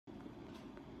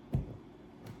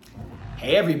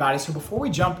Hey everybody, so before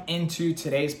we jump into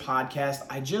today's podcast,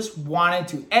 I just wanted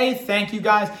to thank you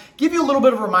guys, give you a little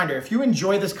bit of a reminder. If you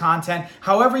enjoy this content,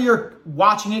 however you're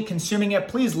watching it, consuming it,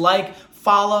 please like,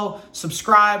 follow,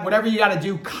 subscribe, whatever you got to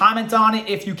do, comment on it.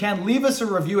 If you can, leave us a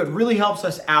review. It really helps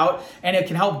us out and it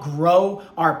can help grow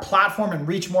our platform and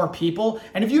reach more people.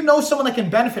 And if you know someone that can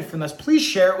benefit from this, please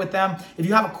share it with them. If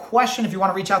you have a question, if you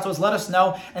want to reach out to us, let us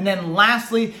know. And then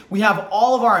lastly, we have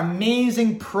all of our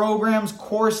amazing programs,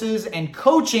 courses, and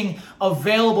coaching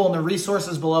available in the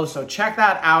resources below. So check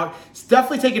that out.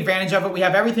 Definitely take advantage of it. We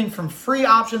have everything from free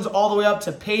options all the way up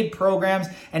to paid programs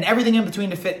and everything in between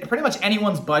to fit pretty much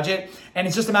anyone's budget. And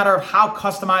it's just a matter of how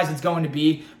customized it's going to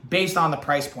be based on the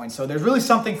price point. So there's really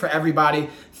something for everybody.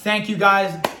 Thank you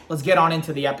guys. Let's get on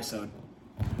into the episode.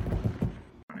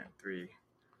 3,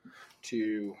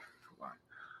 2, 1.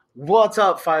 What's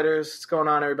up, fighters? What's going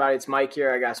on, everybody? It's Mike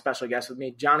here. I got a special guest with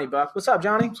me, Johnny Buck. What's up,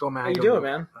 Johnny? What's going on, man? How you doing,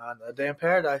 man? A day in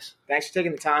paradise. Thanks for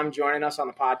taking the time joining us on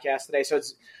the podcast today. So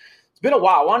it's been a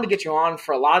while. I wanted to get you on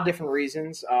for a lot of different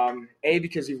reasons.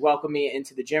 Because you welcomed me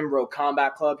into the Gym Bro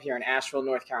Combat Club here in Asheville,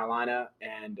 North Carolina.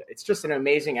 And it's just an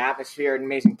amazing atmosphere, an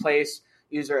amazing place.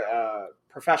 You're a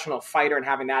professional fighter and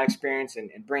having that experience and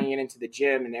bringing it into the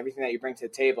gym and everything that you bring to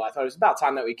the table. I thought it was about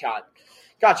time that we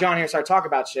got you on here and started talking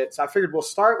about shit. So I figured we'll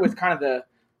start with kind of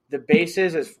the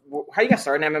bases as how you got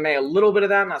started in MMA, a little bit of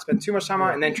that, not spend too much time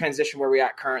on it, and then transition where we're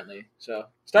at currently. So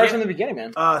start from the beginning,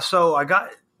 man. So I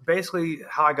got – basically,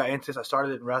 how I got into this, I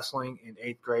started in wrestling in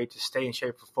 8th grade to stay in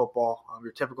shape for football.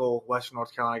 Your typical Western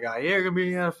North Carolina guy, you're going to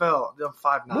be in the NFL. I'm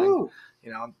 5'9". Woo.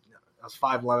 You know, I was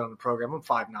 5'11" on the program. I'm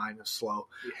 5'9". It's slow.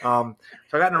 So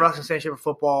I got into wrestling, stay in shape for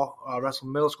football,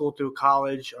 wrestled middle school through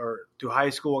college or through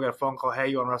high school. I got a phone call, hey,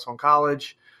 you want to wrestle in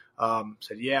college?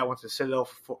 Said, yeah. I went to Citadel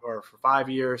for 5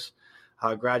 years.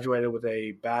 Graduated with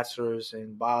a bachelor's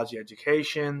in biology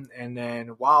education. And then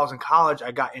while I was in college,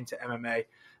 I got into MMA.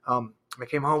 I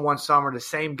came home one summer, the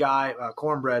same guy,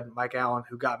 Cornbread, Mike Allen,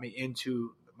 who got me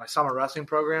into my summer wrestling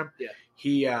program. Yeah.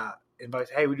 He invited,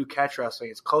 hey, we do catch wrestling.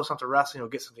 It's close enough to wrestling. You'll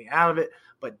get something out of it,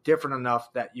 but different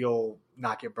enough that you'll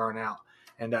not get burned out.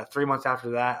 And 3 months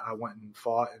after that, I went and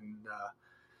fought and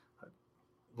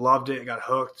loved it, got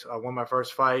hooked. I won my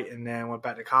first fight and then went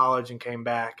back to college and came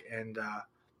back and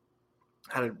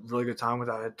had a really good time with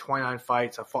it. I had 29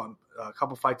 fights. I fought a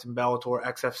couple fights in Bellator,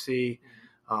 XFC.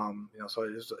 So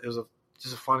it was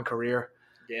just a fun career.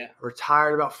 Yeah.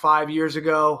 Retired about 5 years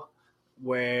ago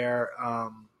where I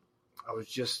was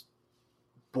just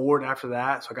bored after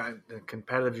that. So I got into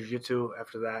competitive jiu-jitsu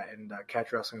after that and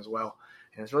catch wrestling as well.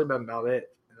 And it's really been about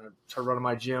it. And I started running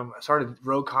my gym. I started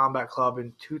Road Combat Club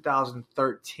in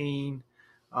 2013,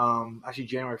 actually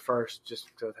January 1st, just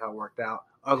because of how it worked out.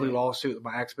 Ugly lawsuit with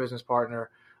my ex-business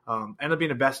partner. Ended up being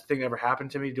the best thing that ever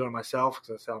happened to me doing it myself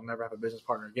because I said I'll never have a business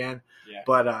partner again. Yeah.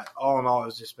 But all in all,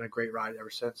 it's just been a great ride ever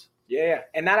since. Yeah.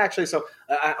 And that actually, so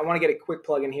I want to get a quick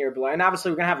plug in here below. And obviously,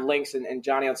 we're going to have links and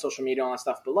Johnny on social media and all that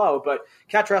stuff below. But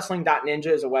catchwrestling.ninja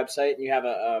is a website. And you have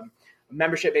a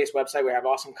membership-based website where you have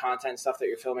awesome content, stuff that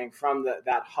you're filming from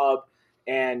that hub.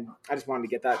 And I just wanted to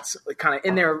get that kind of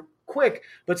in there quick.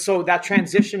 But so that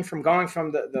transition from going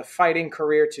from the fighting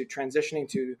career to transitioning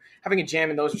to having a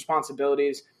gym and those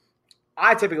responsibilities,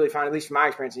 I typically find, at least from my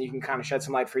experience, and you can kind of shed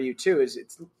some light for you too, is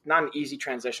it's not an easy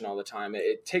transition all the time.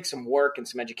 It takes some work and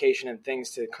some education and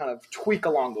things to kind of tweak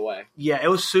along the way. Yeah, it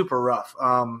was super rough.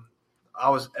 I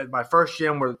was at my first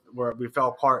gym where we fell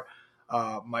apart.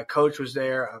 My coach was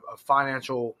there, a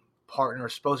financial partner,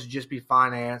 supposed to just be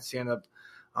finance. He ended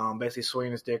up basically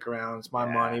swinging his dick around. It's my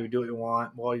money. We do what you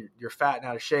want. Well, you're fat and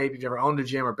out of shape. You've never owned a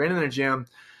gym or been in a gym.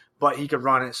 But he could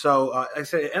run it. So, like I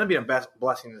said, it ended up being a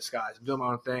blessing in disguise. I'm doing my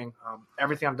own thing.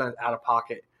 Everything I've done is out of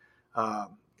pocket.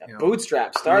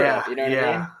 Bootstrap startup, you know what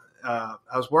I mean?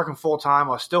 I was working full-time.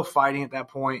 I was still fighting at that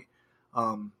point.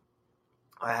 After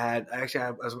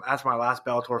my last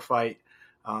Bellator fight,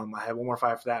 I had one more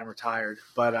fight after that and retired.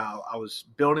 But I was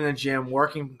building a gym,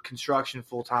 working construction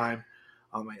full-time,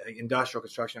 industrial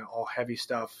construction, all heavy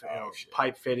stuff,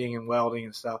 pipe fitting and welding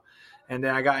and stuff. And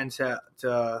then I got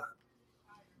into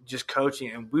just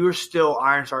coaching, and we were still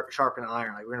iron sharpening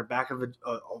iron. Like, we were in the back of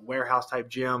a warehouse type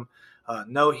gym,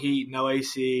 no heat, no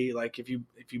AC. Like, if you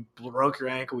broke your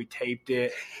ankle, we taped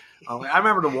it. I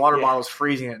remember the water bottles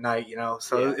freezing at night,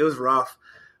 so it was rough.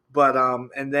 But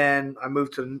and then I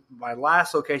moved to my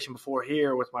last location before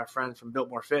here with my friends from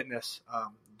Biltmore Fitness,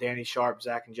 Danny Sharp,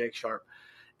 Zach, and Jake Sharp.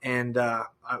 And I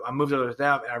moved over to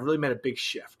them, and I really made a big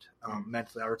shift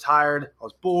mentally. I retired. I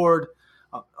was bored.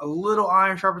 A little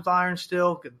iron sharpens iron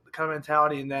still, kind of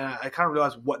mentality. And then I kind of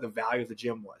realized what the value of the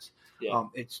gym was. Yeah.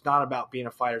 It's not about being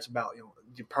a fighter. It's about,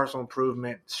 your personal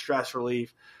improvement, stress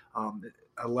relief,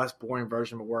 a less boring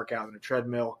version of a workout than a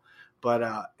treadmill.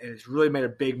 But it's really made a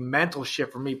big mental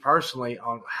shift for me personally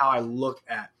on how I look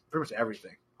at pretty much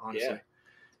everything, honestly. Yeah.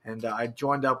 And I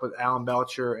joined up with Alan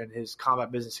Belcher and his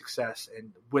Combat Business Success,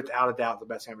 and without a doubt, the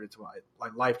best thing I ever did to my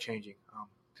life changing.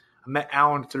 I met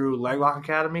Alan through Leg Lock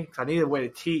Academy because I needed a way to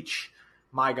teach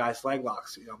my guys leg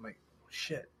locks. I'm like,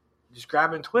 shit, just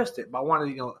grab it and twist it. But I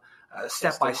wanted, a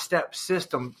step-by-step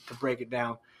system to break it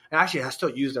down. And actually, I still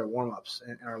use their warm-ups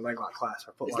in our leg lock class.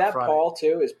 Our Is that Friday. Paul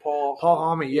too? Is Paul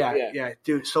Halmy? Yeah,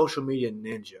 dude, social media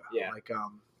ninja. Yeah, like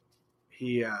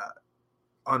he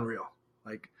unreal.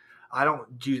 Like I don't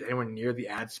use anywhere near the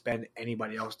ad spend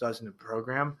anybody else does in the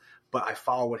program, but I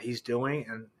follow what he's doing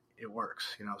and it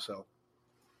works. So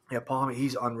yeah, Paul Halmy,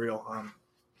 he's unreal.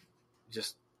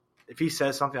 Just if he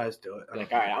says something, I just do it.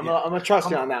 Like, all right, I'm gonna trust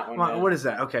you on that one. What is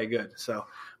that? Okay, good. So,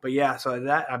 but yeah, so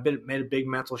that I've made a big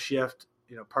mental shift.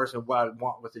 Personally, what I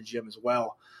want with the gym as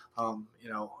well. And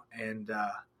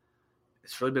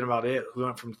it's really been about it. We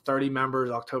went from 30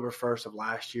 members October 1st of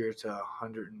last year to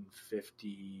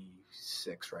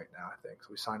 156 right now, I think. So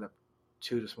we signed up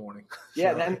 2 this morning.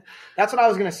 Yeah, then that's what I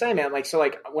was going to say, man. Like, so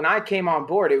like when I came on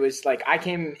board, it was like I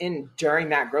came in during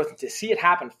that growth, and to see it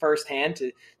happen firsthand,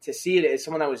 to see it as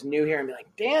someone that was new here and be like,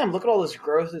 damn, look at all this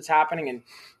growth that's happening and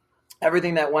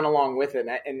everything that went along with it.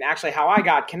 And actually how I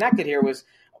got connected here was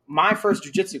my first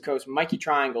jiu-jitsu coach, Mikey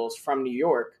Triangles from New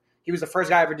York. He was the first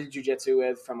guy I ever did jiu-jitsu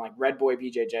with, from like Red Boy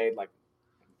BJJ, like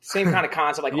same kind of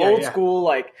concept, like old school,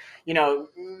 like, you're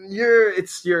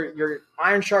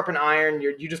iron sharpen iron.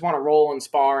 You just want to roll and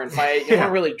spar and fight. You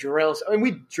don't really drill. So, and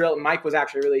we drill. Mike was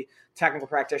actually a really technical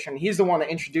practitioner. He's the one that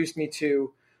introduced me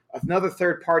to another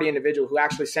third party individual who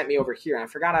actually sent me over here. And I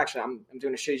forgot, actually, I'm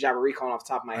doing a shitty job of recalling off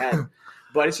the top of my head,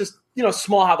 but it's just,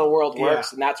 small how the world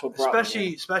works. And that's what brought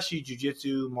me. Especially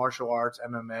jiu-jitsu, martial arts,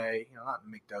 MMA, not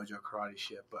McDojo karate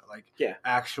shit, but like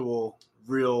actual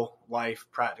real life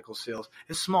practical skills.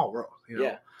 It's a small world,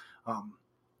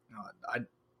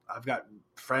 I've got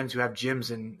friends who have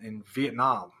gyms in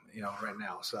Vietnam, right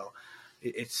now. So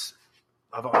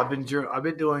I've been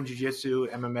doing jiu-jitsu,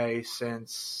 MMA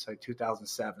since like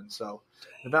 2007. So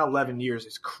in about 11 years,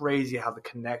 it's crazy how the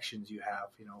connections you have.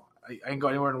 I can go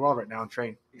anywhere in the world right now and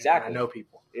train. Exactly. And I know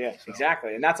people. Yeah, so.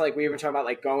 Exactly. And that's like we were talking about,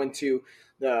 like going to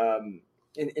the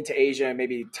into Asia,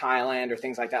 maybe Thailand or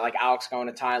things like that. Like Alex going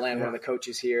to Thailand, one of the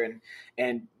coaches here,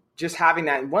 and just having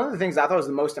that. And one of the things I thought was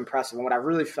the most impressive, and what I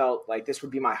really felt like this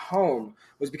would be my home,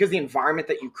 was because the environment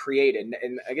that you created.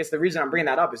 And I guess the reason I'm bringing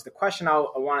that up is the question I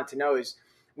wanted to know is,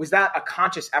 was that a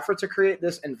conscious effort to create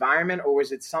this environment, or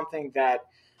was it something that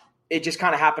it just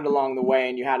kind of happened along the way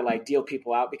and you had to like deal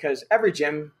people out? Because every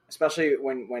gym, especially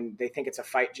when they think it's a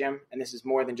fight gym, and this is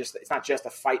more than just, it's not just a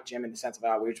fight gym in the sense of,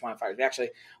 we just want to fight. We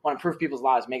actually want to improve people's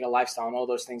lives, make a lifestyle, and all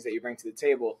those things that you bring to the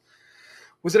table.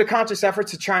 Was it a conscious effort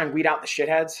to try and weed out the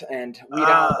shitheads and weed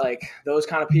out like those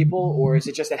kind of people, or is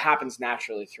it just it happens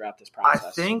naturally throughout this process?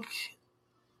 I think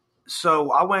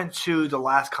so. I went to the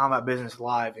last Combat Business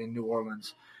Live in New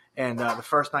Orleans, and the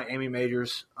first night, Amy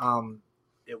Majors,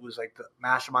 it was like the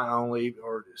mastermind only,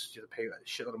 or just to pay a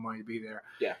shitload of money to be there.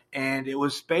 Yeah. And it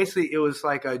was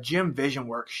like a gym vision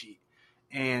worksheet.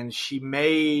 And she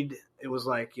made, it was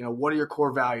like, what are your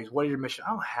core values? What are your mission?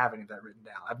 I don't have any of that written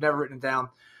down. I've never written it down,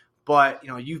 but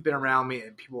you've been around me,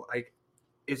 and people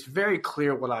it's very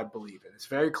clear what I believe in. It's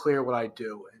very clear what I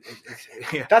do.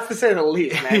 That's to say the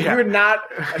least, man. You're not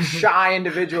a shy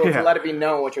individual to let it be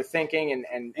known what you're thinking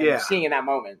and seeing in that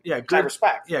moment. Yeah, good. I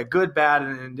respect. Yeah, good, bad,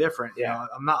 and indifferent. Yeah.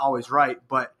 I'm not always right,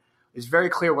 but it's very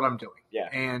clear what I'm doing. Yeah.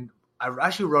 And I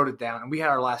actually wrote it down, and we had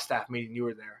our last staff meeting. You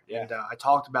were there. Yeah. And I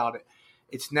talked about it.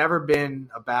 It's never been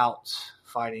about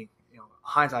fighting.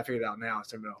 Hindsight, I figured it out now.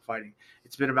 It's never been about fighting.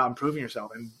 It's been about improving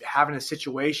yourself and having a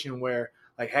situation where,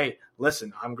 like, hey,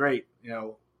 listen, I'm great.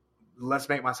 Let's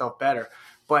make myself better.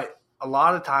 But a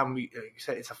lot of the time, we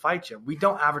say it's a fight gym. We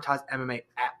don't advertise MMA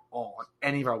at all on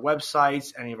any of our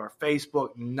websites, any of our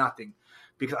Facebook, nothing,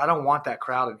 because I don't want that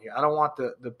crowd in here. I don't want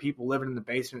the people living in the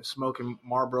basement smoking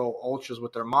Marlboro Ultras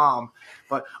with their mom.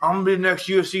 But I'm gonna be the next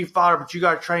UFC fighter, but you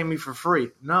got to train me for free.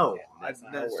 No, that's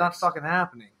not fucking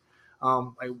happening.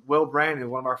 Like Will Brandon,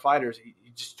 one of our fighters, he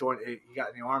just joined. He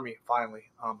got in the Army finally.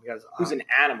 He got his, who's an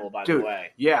animal, by the way.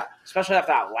 Yeah, especially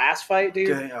after that last fight,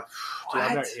 dude.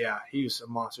 He was a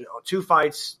monster. 2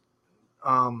 fights.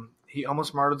 He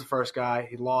almost murdered the first guy.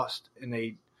 He lost to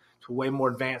a way more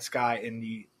advanced guy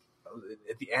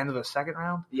at the end of the second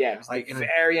round. Yeah, it was like in the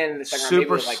very end of the second round, maybe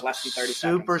it was like less than 30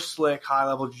 seconds. Super slick, high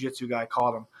level jiu-jitsu guy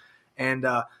caught him, and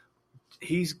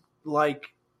he's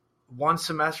like one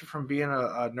semester from being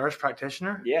a nurse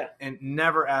practitioner. Yeah. And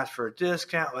never asked for a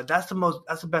discount. Like that's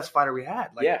the best fighter we had.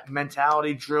 Like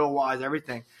mentality, drill wise,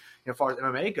 everything, as far as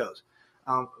MMA goes.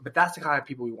 But that's the kind of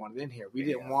people we wanted in here. We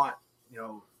didn't want,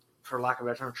 for lack of a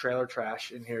better term, trailer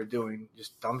trash in here doing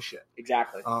just dumb shit.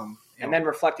 Exactly. And then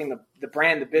reflecting the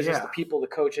brand, the business, the people, the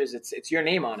coaches, it's your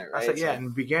name on it, right? In the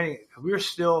beginning, we were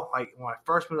still, like, when I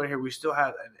first moved out here, we still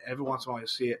had, and every once in a while you'll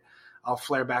see it, I'll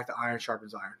flare back to iron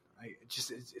sharpens iron. Like,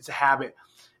 it's a habit.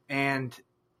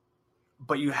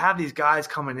 But you have these guys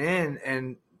coming in,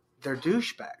 and they're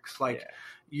douchebags. Like,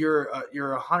 you're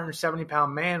a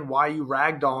 170-pound man. Why are you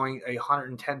ragdolling a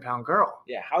 110-pound girl?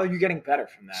 Yeah, how are you getting better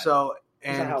from that? So,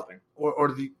 how's that helping?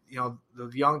 Or the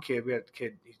young kid, we had a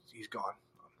kid, he's gone.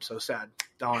 I'm so sad.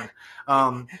 Darn.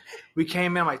 We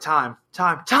came in, I'm like, time,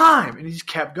 and he just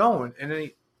kept going. And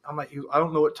then I'm like, I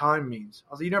don't know what time means.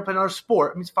 I was like, you never played another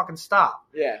sport? It means fucking stop.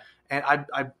 Yeah. And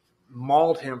I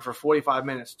mauled him for 45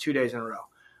 minutes, 2 days in a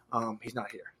row. He's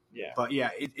not here. Yeah. But yeah,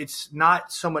 it's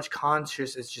not so much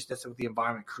conscious. It's just that's what the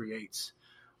environment creates.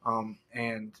 I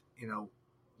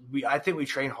think we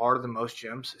train harder than most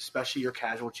gyms, especially your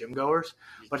casual gym goers.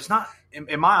 But it's not,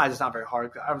 in my eyes, it's not very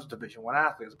hard. I was a Division I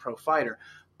athlete, I was a pro fighter.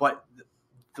 But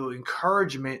the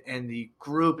encouragement and the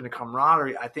group and the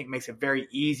camaraderie, I think, makes it very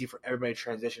easy for everybody to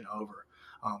transition over.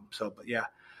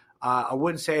 I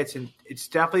wouldn't say it's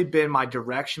definitely been my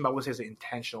direction, but I wouldn't say it's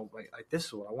intentional. Like this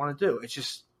is what I want to do. It's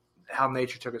just how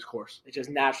nature took its course. It just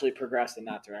naturally progressed in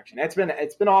that direction. It's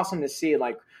been awesome to see,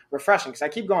 like, refreshing, because I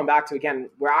keep going back to, again,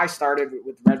 where I started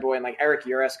with Red Boy, and like Eric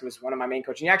Urisk was one of my main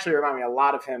coaches. And you actually remind me a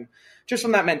lot of him just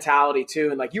from that mentality too.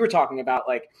 And like you were talking about,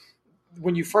 like,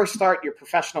 when you first start your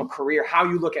professional career, how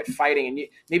you look at fighting, and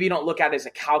maybe you don't look at it as a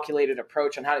calculated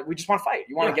approach on how we just want to fight.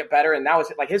 You want to get better. And that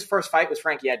was it. Like his first fight was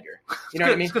Frankie Edgar. You know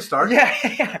what I mean? It's a good start. Yeah.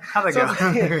 How'd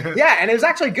that go? Yeah. And it was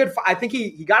actually a good fight. I think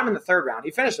he got him in the third round.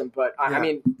 He finished him, but I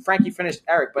mean, Frankie finished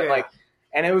Eric, but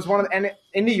and it was and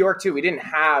in New York too, we didn't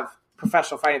have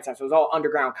professional fighting time. So it was all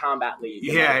underground combat league.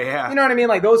 Yeah. You know what I mean?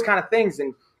 Like those kind of things.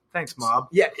 And thanks, Mob.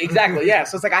 Yeah, exactly. Yeah.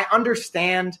 So it's like, I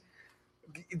understand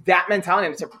that mentality,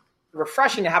 and it's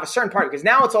refreshing to have a certain part, because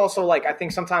now it's also like, I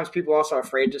think sometimes people are also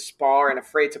afraid to spar and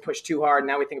afraid to push too hard.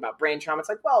 Now we think about brain trauma. It's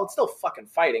like, well, it's still fucking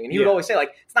fighting. And he would always say,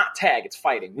 like, it's not tag, it's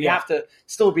fighting. We have to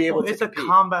still be able to compete. It's a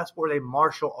combat sport, a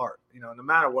martial art, no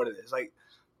matter what it is. Like,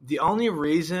 the only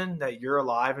reason that you're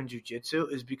alive in jiu-jitsu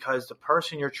is because the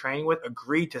person you're training with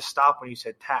agreed to stop when you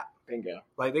said tap. Bingo.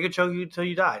 Like, they could choke you until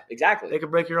you died. Exactly. They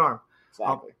could break your arm.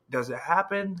 Exactly. Does it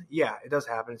happen? Yeah, it does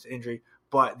happen. It's an injury.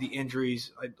 But the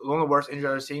injuries, like, one of the worst injuries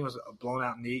I've ever seen was a blown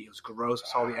out knee. It was gross.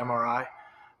 I saw the MRI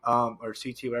or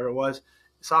CT, whatever it was.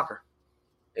 Soccer,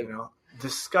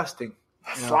 disgusting.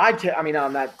 Slide,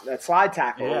 on that slide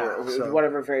tackle or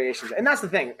whatever variations. And that's the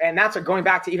thing. And that's going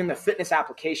back to even the fitness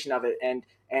application of it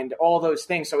and all those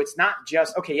things. So it's not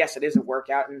just, okay, yes, it is a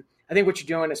workout. And I think what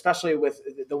you're doing, especially with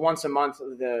the once a month,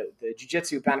 the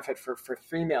jiu-jitsu benefit for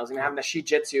females, and having the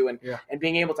Shi-Jitsu and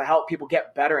being able to help people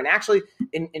get better, and actually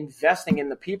investing in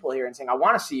the people here and saying, I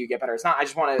want to see you get better. It's not, I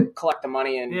just want to collect the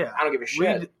money and I don't give a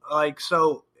shit.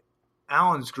 So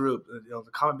Alan's group, the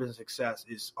Common Business Success,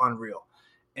 is unreal.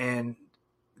 And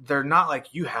they're not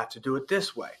like, you have to do it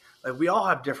this way. Like, we all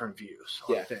have different views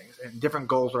on things and different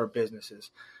goals of our businesses.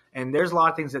 And there's a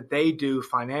lot of things that they do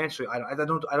financially. I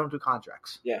don't do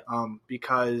contracts. Yeah.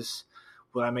 Because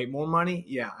would I make more money?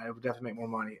 Yeah, I would definitely make more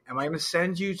money. Am I going to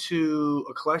send you to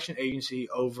a collection agency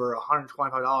over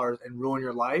 $125 and ruin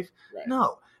your life? Right.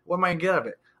 No. What am I going to get out of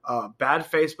it?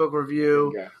 Bad Facebook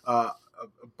review, a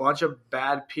bunch of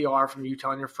bad PR from you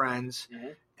telling your friends,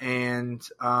 and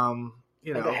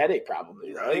like a headache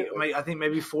probably, right? I think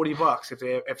maybe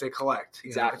 $40 if they collect.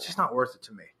 Exactly. It's just not worth it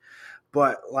to me.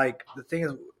 But like, the thing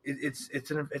is,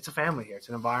 it's a family here. It's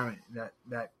an environment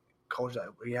that culture that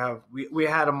we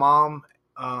had a mom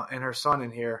and her son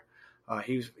in here.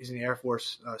 He's in the Air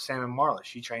Force. Sam and Marla.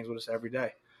 She trains with us every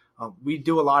day. We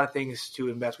do a lot of things to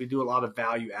invest. We do a lot of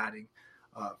value adding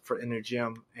in the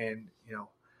gym, and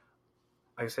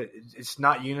like I said, it's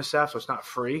not UNICEF, so it's not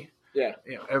free. Yeah,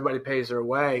 everybody pays their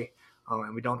way,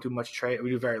 and we don't do much trade. We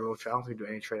do very little trade. I don't think we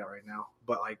do any trade out right now.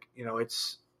 But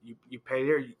it's you pay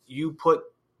there. You put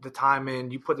the time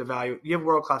in, you put the value. You have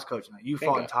world-class coaching. You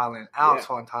fought in Thailand. Alex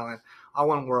fought in Thailand. I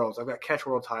won worlds. I've got catch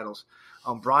world titles.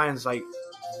 Brian's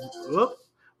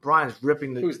Brian's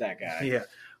ripping the. Who's that guy? Yeah,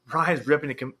 Brian's ripping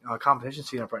the competition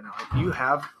scene up right now. Like, you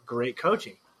have great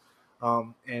coaching,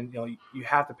 and you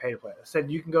have to pay to play. I said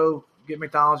you can go get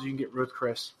McDonald's. You can get Ruth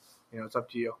Chris. It's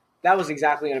up to you. That was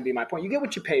exactly going to be my point. You get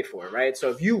what you pay for, right? So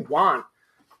if you want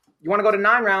you want to go to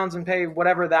 9 rounds and pay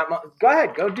whatever that go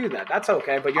ahead, go do that. That's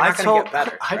okay, but you're not going to get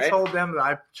better. I told them that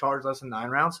I charge less than 9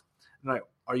 rounds. And like,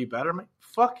 are you better? I'm like,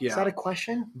 fuck yeah. Is that a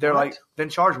question? They're like, then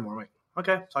charge more. I'm like,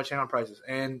 okay. So I change on prices,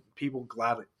 and people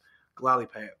gladly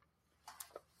pay it.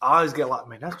 I always get a lot.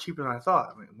 Man, that's cheaper than I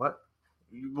thought. I mean, what?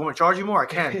 You want me to charge you more? I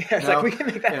can. Yeah, it's like we can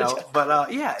make that. But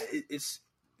it's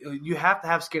you have to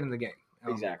have skin in the game.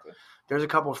 Exactly. There's a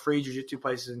couple of free jiu-jitsu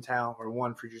places in town, or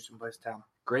one free jiu-jitsu place in town.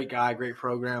 Great guy, great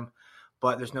program,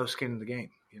 but there's no skin in the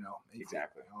game.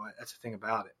 Exactly. That's the thing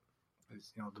about it.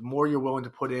 The more you're willing to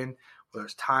put in, whether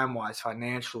it's time-wise,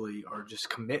 financially, or just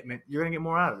commitment, you're going to get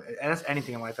more out of it. And that's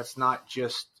anything in life. That's not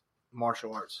just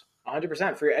martial arts.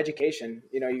 100% for your education.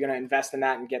 You're going to invest in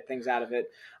that and get things out of it.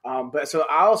 But so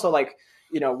I also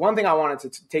one thing I wanted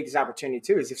to take this opportunity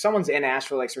too is if someone's in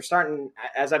Asheville, like, so we're starting,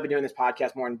 as I've been doing this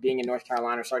podcast more and being in North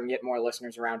Carolina, starting to get more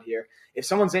listeners around here. If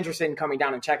someone's interested in coming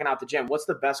down and checking out the gym, what's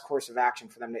the best course of action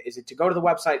for them? Is it to go to the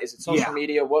website? Is it social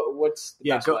media? What's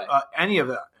the best way? Any of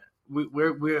that.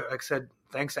 We're like I said,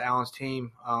 thanks to Alan's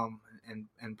team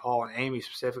and Paul and Amy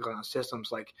specifically on systems.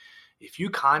 Like, if you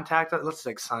contact us, let's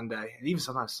say Sunday, and even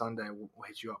sometimes Sunday, we'll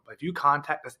hit you up. But if you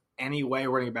contact us anyway,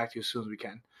 we're going to get back to you as soon as we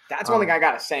can. That's one thing I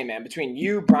got to say, man. Between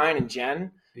you, Brian, and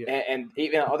Jen, and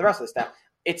even all the rest of the staff,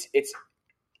 it's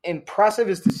impressive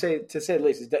is to say the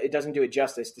least. It doesn't do it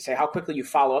justice to say how quickly you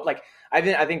follow up. Like, I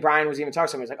think Brian was even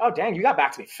talking to me. He was like, oh, dang, you got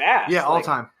back to me fast. Yeah, all the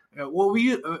time. Well, we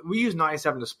use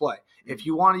 97 Display. If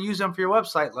you want to use them for your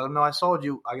website, let them know I sold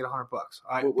you. I get $100. All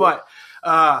right, but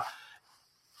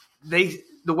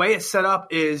the way it's set up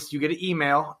is you get an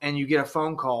email and you get a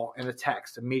phone call and a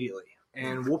text immediately,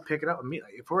 and we'll pick it up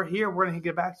immediately. If we're here, we're going to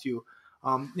get back to you.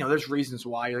 There's reasons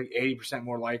why you're like 80%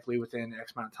 more likely within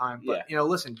X amount of time. But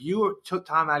listen, you took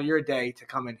time out of your day to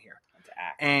come in here,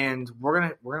 and we're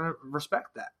gonna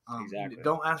respect that. Exactly.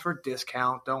 Don't ask for a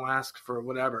discount. Don't ask for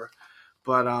whatever.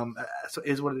 But so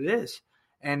it is what it is.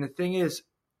 And the thing is,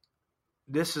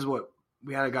 this is what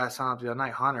we had a guy sign up the other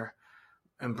night, Hunter,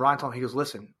 and Brian told him, he goes,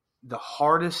 listen, the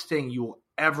hardest thing you will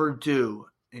ever do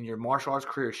in your martial arts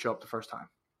career is show up the first time.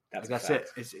 That's it.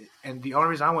 And the only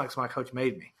reason I went is my coach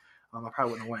made me. I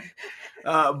probably wouldn't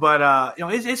have went. But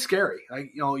it's scary.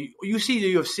 Like, you see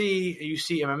the UFC, you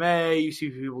see MMA, you see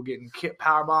people getting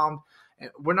power bombed. And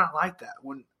we're not like that.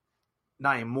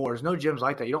 Not anymore. There's no gyms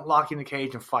like that. You don't lock in the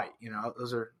cage and fight.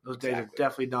 Those days are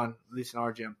definitely done, at least in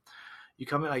our gym. You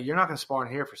come in, like, you're not going to spar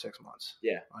in here for 6 months.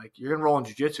 Yeah. Like, you're going to roll in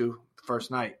jiu-jitsu the first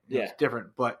night. Yeah. It's different,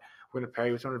 but we're going to pair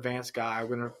you with an advanced guy.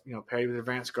 We're going to, pair you with an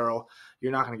advanced girl.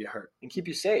 You're not going to get hurt. And keep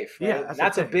you safe. Right? Yeah.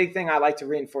 That's a big thing I like to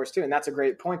reinforce too. And that's a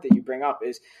great point that you bring up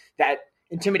is that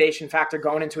intimidation factor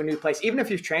going into a new place. Even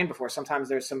if you've trained before, sometimes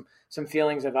there's some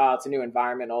feelings of, it's a new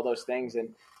environment, all those things. And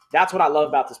that's what I love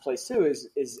about this place too,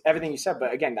 is everything you said.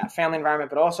 But again, that family environment,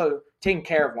 but also taking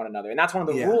care of one another. And that's one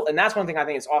of the rules. And that's one thing I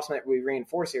think is awesome that we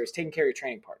reinforce here is taking care of your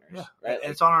training partners. Yeah. Right?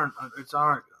 It's on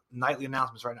our nightly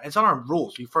announcements right now. It's on our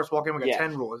rules. You first walk in, we got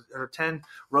 10 rules or 10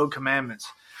 road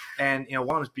commandments. And, one of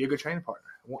them is be a good training partner.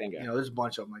 There's a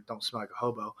bunch of them, like, don't smell like a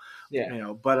hobo.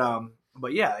 Yeah.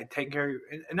 But yeah, taking care of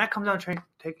and that comes down to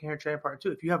taking care of your training partner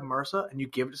too. If you have MRSA and you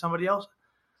give it to somebody else,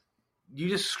 you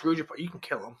just screwed your partner. You can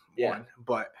kill them. Yeah. One,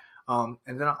 but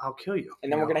and then I'll kill you. And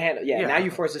then we're going to handle Now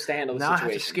you force us to handle the situation. Now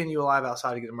I have to skin you alive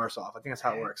outside to get the MRSA off. I think that's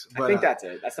how it works. But, I think that's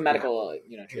it. That's the medical,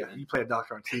 treatment. Yeah, you play a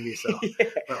doctor on TV, so.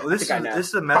 This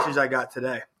is a message I got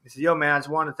today. He said, yo, man, I just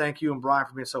wanted to thank you and Brian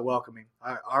for being so welcoming.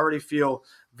 I already feel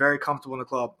very comfortable in the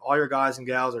club. All your guys and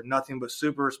gals are nothing but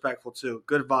super respectful, too.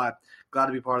 Good vibe. Glad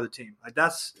to be part of the team. Like,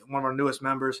 that's one of our newest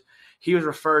members. He was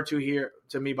referred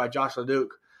to me by Josh LeDuc,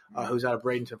 who's out of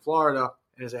Bradenton, Florida.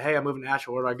 And he said, hey, I'm moving to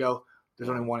Asheville. Where do I go? There's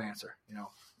only one answer,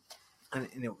 And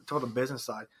talk about the business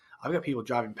side, I've got people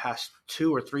driving past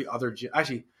 2 or 3 other gyms,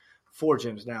 actually 4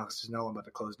 gyms now because there's no one about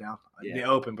to close down. They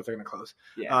open, but they're going to close.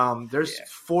 Yeah. There's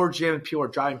 4 gyms people are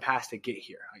driving past to get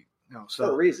here. So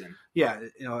for a reason. Yeah,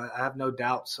 I have no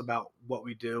doubts about what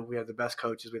we do. We have the best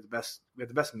coaches. We have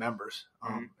the best members,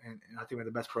 and I think we have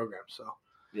the best program. So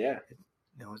yeah,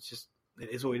 it's just. It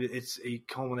is what it's a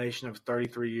culmination of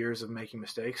 33 years of making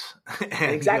mistakes.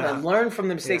 Exactly. Learn from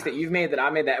the mistakes that you've made, that I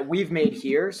made, that we've made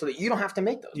here, so that you don't have to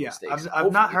make those mistakes.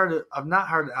 I've not heard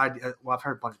idea. Well, I've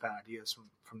heard a bunch of bad ideas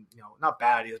from not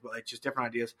bad ideas, but like just different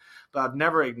ideas. But I've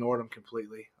never ignored them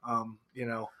completely. I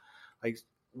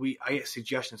get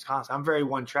suggestions constantly. I'm very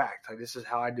one track. Like, this is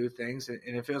how I do things, and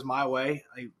if it was my way,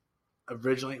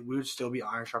 originally we would still be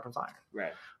iron sharpens iron.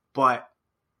 Right. But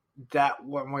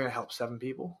we're going to help 7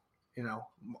 people.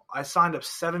 I signed up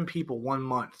 7 people 1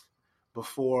 month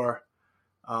before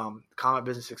Combat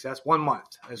Business Success. 1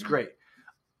 month. It was great.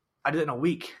 I did it in a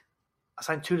week. I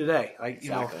signed 2 today. Like,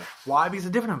 Exactly. why? Because it's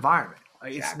a different environment.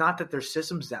 Like, Exactly. It's not that their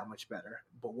system's that much better,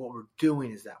 but what we're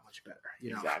doing is that much better.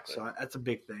 Exactly. So that's a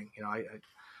big thing.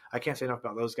 I can't say enough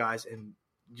about those guys and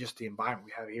just the environment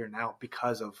we have here now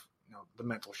because of the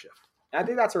mental shift. And I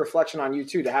think that's a reflection on you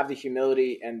too, to have the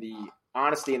humility and the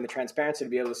honesty and the transparency to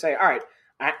be able to say, all right,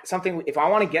 if I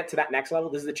want to get to that next level,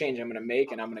 this is the change I'm going to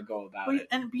make, and I'm going to go about it.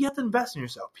 And you have to invest in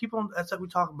yourself. People, that's what we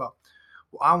talk about.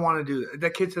 Well, I want to do that.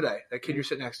 That kid today, that kid you're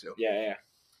sitting next to. Yeah.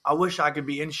 I wish I could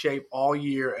be in shape all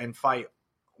year and fight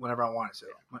whenever I wanted to.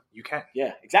 You can.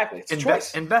 Yeah, exactly. It's a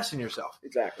choice. Invest in yourself.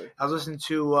 Exactly. I was listening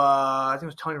to, I think it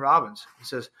was Tony Robbins. He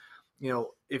says,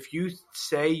 if you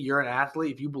say you're an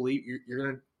athlete, if you believe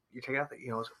you're taking athlete,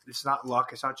 it's not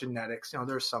luck, it's not genetics.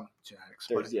 There's some genetics.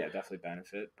 Definitely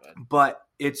benefit. But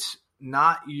it's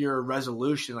not your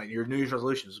resolution, like your New Year's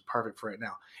resolution is perfect for it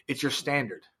now. It's your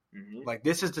standard. Mm-hmm. Like,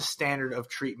 this is the standard of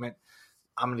treatment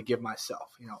I'm going to give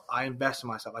myself. I invest in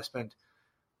myself. I spent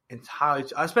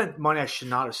money I should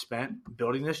not have spent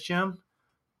building this gym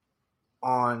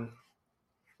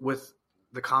with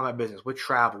the combat business, with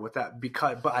travel, with that,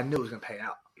 but I knew it was going to pay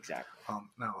out. Exactly.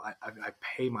 No, I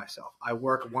pay myself. I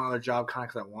work one other job kind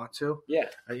of because I want to. Yeah.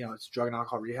 It's drug and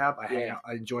alcohol rehab. I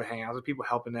enjoy hanging out with people,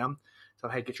 helping them. So,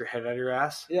 hey, get your head out of your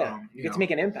ass. Yeah. You get to make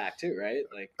an impact too, right?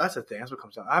 Like, that's the thing. That's what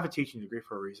comes down. I have a teaching degree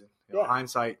for a reason.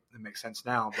 Hindsight, it makes sense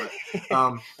now, but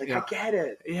I get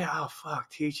it. Yeah. Oh, fuck.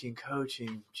 Teaching,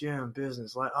 coaching, gym,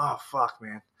 business. Like, oh, fuck,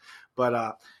 man.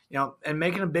 But and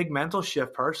making a big mental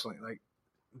shift personally. Like,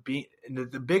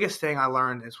 the biggest thing I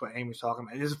learned is what Amy was talking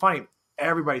about. And it's funny.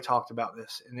 Everybody talked about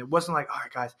this, and it wasn't like, all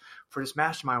right, guys, for this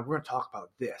mastermind, we're going to talk about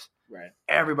this. Right.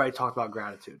 Everybody talked about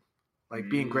gratitude, like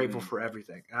being grateful for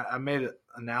everything. I made an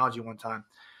analogy one time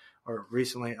or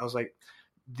recently. I was like,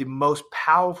 the most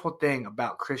powerful thing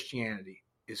about Christianity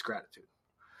is gratitude.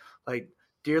 Like,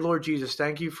 dear Lord Jesus,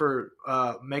 thank you for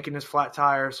making this flat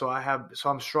tire so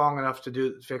I'm strong enough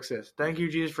to fix this. Thank you,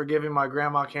 Jesus, for giving my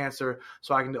grandma cancer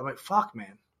so I can do it. I'm like, fuck,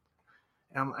 man.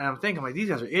 And I'm thinking, like, these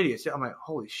guys are idiots. I'm like,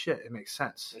 holy shit, it makes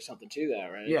sense. There's something to that,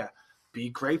 right? Yeah. Be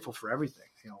grateful for everything,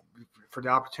 for the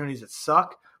opportunities that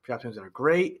suck, for the opportunities that are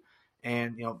great,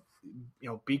 and,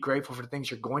 be grateful for the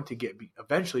things you're going to get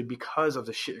eventually because of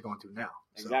the shit you're going through now.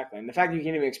 Exactly. And the fact that you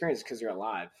can even experience it because you're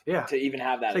alive. Yeah. To even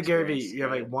have that experience. Gary Vee, you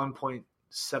have right? like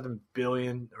 1.7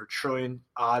 billion or trillion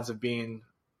odds of being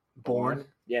born.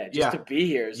 Yeah. Just to be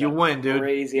here is you win, dude.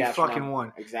 Crazy. You fucking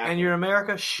won. Exactly. And you're in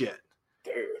America? Shit.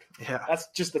 Dude. Yeah. That's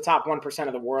just the top 1%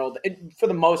 of the world for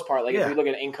the most part. Like, if we look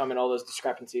at income and all those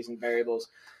discrepancies and variables.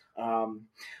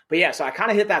 But yeah, so I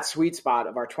kind of hit that sweet spot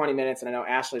of our 20 minutes. And I know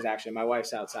Ashley's my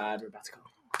wife's outside. We're about to go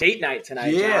date night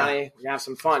tonight, Johnny. We're going to have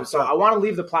some fun. So I want to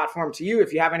leave the platform to you.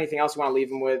 If you have anything else you want to leave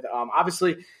them with,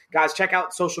 obviously, guys, check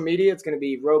out social media. It's going to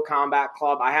be Rogue Combat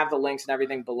Club. I have the links and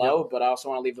everything below, but I also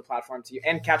want to leave the platform to you.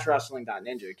 And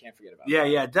CatchWrestling.Ninja. You can't forget about that.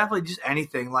 Yeah, definitely just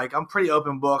anything. Like, I'm pretty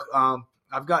open book.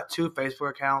 I've got 2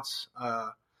 Facebook accounts.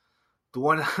 The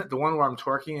one where I'm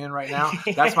twerking in right now,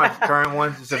 that's my current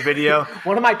one. It's a video.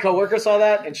 One of my coworkers saw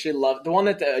that, and she loved the one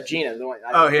that Gina. The one.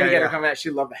 Her coming out.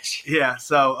 She loved that shit. Yeah.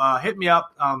 So hit me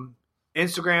up.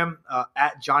 Instagram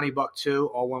at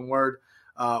JohnnyBuck2, all one word,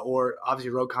 or obviously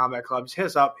Rogue Combat Club. Just hit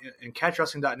us up and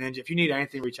CatchWrestling.Ninja. If you need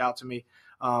anything, reach out to me.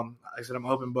 Like I said, I'm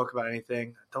open book about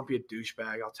anything. Don't be a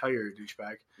douchebag. I'll tell you you're a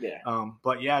douchebag. Yeah.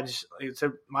 But yeah,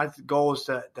 my goal is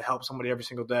to help somebody every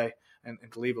single day and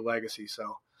to leave a legacy.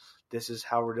 So this is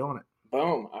how we're doing it.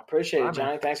 Boom. I appreciate it,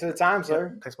 Johnny. Thanks for the time,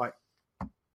 sir. Thanks, Mike.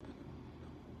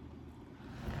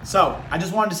 So I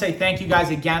just wanted to say thank you guys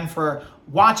again for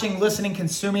watching, listening,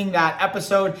 consuming that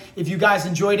episode. If you guys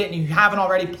enjoyed it and you haven't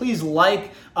already, please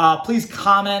please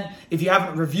comment. If you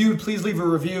haven't reviewed, please leave a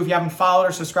review. If you haven't followed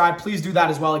or subscribed, please do that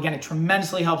as well. Again, it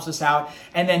tremendously helps us out.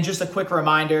 And then just a quick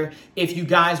reminder, if you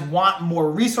guys want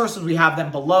more resources, we have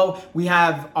them below. We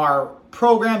have our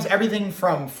programs, everything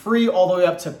from free all the way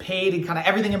up to paid and kind of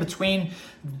everything in between.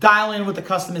 Dial in with the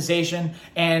customization,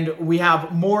 and we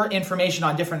have more information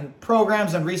on different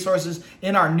programs and resources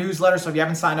in our newsletter. So if you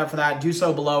haven't signed up for that, do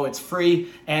so below. It's free.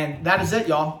 And that is it,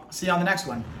 y'all. See you on the next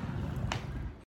one.